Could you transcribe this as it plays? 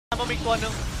อีกตัวห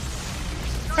นึ่ง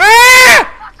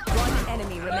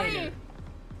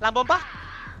ลามบอมปะ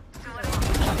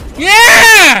เย้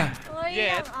เย้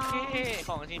ข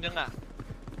องทีนึงอ่ะ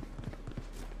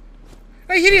ไ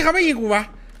อ้ที่นี่เขาไม่ยิงกูวะ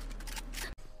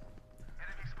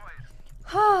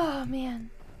Oh man.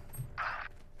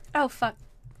 Oh fuck.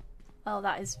 Well,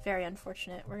 that is very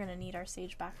unfortunate. We're gonna need our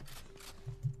sage back.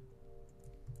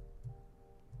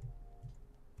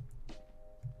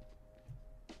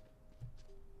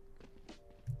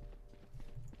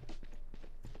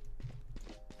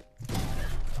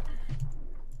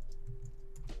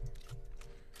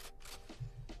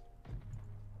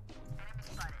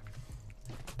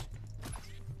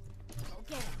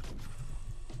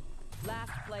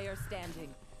 Last player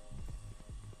standing.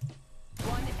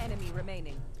 One enemy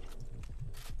remaining.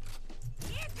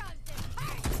 Here comes the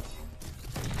fight.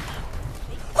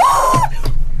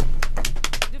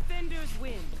 Defenders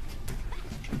win.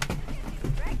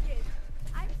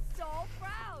 I'm so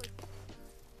proud.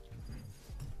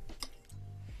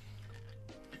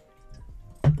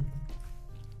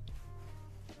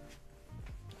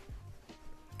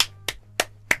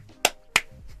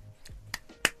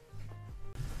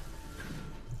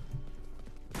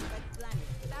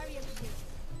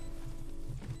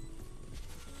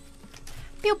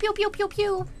 Pew pew pew pew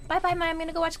pew. Bye bye, Maya. I'm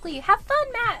gonna go watch Glee. Have fun,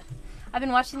 Matt. I've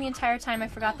been watching the entire time. I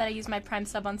forgot that I used my Prime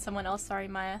sub on someone else. Sorry,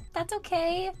 Maya. That's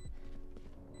okay.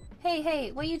 Hey,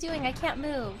 hey, what are you doing? I can't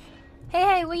move. Hey,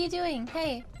 hey, what are you doing?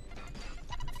 Hey.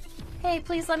 Hey,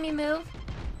 please let me move.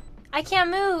 I can't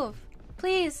move.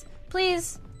 Please,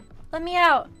 please. Let me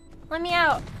out. Let me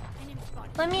out.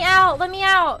 Let me out. Let me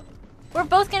out.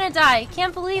 We're both gonna die.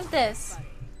 Can't believe this.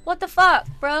 What the fuck,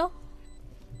 bro?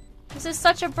 This is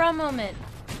such a bro moment.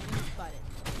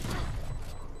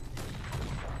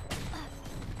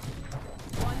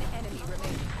 One enemy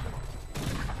remaining.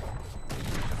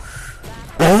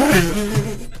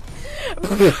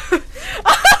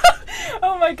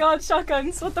 Oh my god,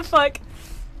 shotguns. What the fuck?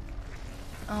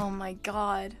 Oh my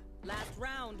god. Last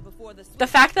round before the The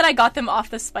fact that I got them off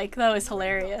the spike though is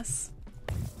hilarious.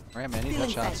 Alright, man, need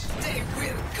headshots.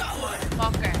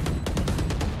 Walker.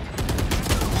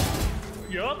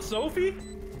 Yup, Sophie?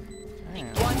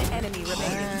 One enemy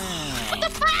remaining. What the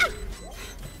fuck?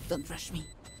 Don't rush me.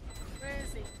 Where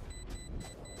is he?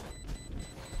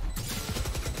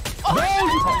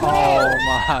 Oh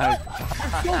my!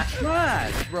 So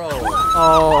trash, bro.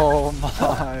 Oh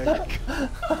my!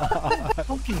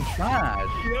 Fucking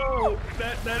trash. Yo,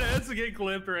 that has to get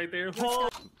clipped right there. Go,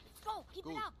 keep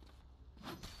it up.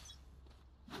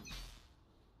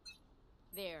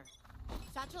 There.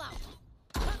 Satchel out.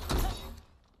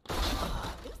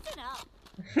 Loosen up.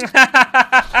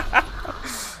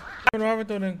 มันว่าไป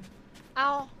ตัวหนึ่ง เอา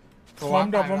บอม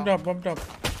ดรอปบอมดรอปบอมดรอป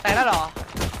แต่แล้วเหรอ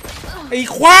ไอ้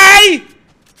ควาย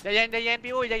ใจเย็นใจเย็น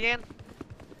พี่อุ้ยใจเย็น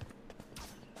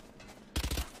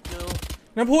ดู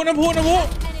น้ำพุน้ำพุน้ำพุ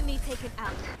Enemy taken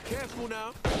out. Careful now.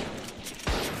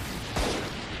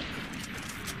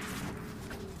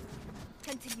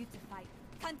 Continue to fight.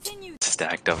 Continue.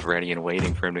 Stacked up ready and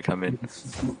waiting for him to come in.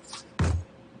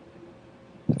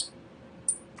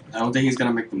 I don't think he's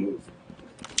gonna make the move.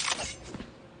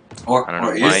 Or I don't know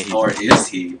or why is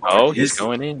he? Oh, he's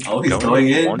going in. Oh, he's going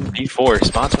in. 1v4.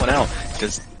 Spots one out.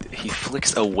 He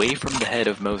flicks away from the head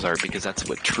of Mozart because that's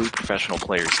what true professional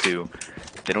players do.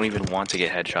 They don't even want to get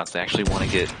headshots. They actually want to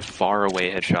get far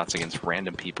away headshots against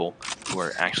random people who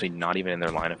are actually not even in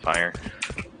their line of fire.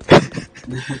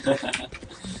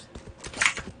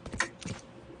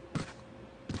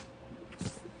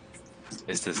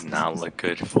 This does not look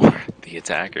good for the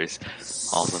attackers.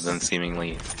 All of them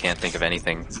seemingly can't think of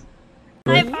anything.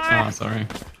 Oh, sorry.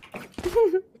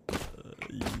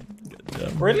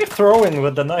 Really throwing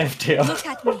with the knife, Tail.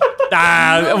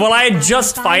 Well, I had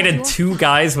just fighted two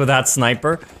guys with that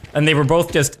sniper, and they were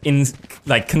both just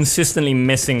consistently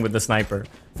missing with the sniper.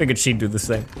 Figured she'd do the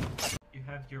same. You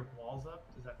have your walls up.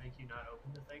 Does that make you not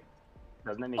open to things?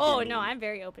 Doesn't it make Oh no, I'm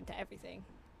very open to everything.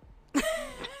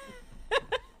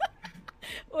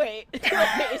 Wait.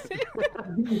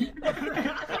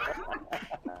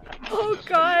 Oh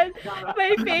god,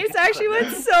 my face actually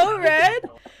went so red.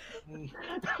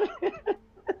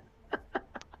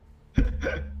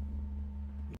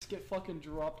 Just get fucking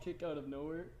drop kicked out of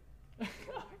nowhere.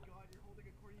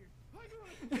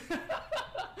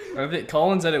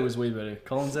 Colin said it was way better.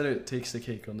 Colin said it takes the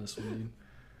cake on this one, dude.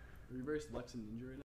 Reverse Lex and Ninja right now.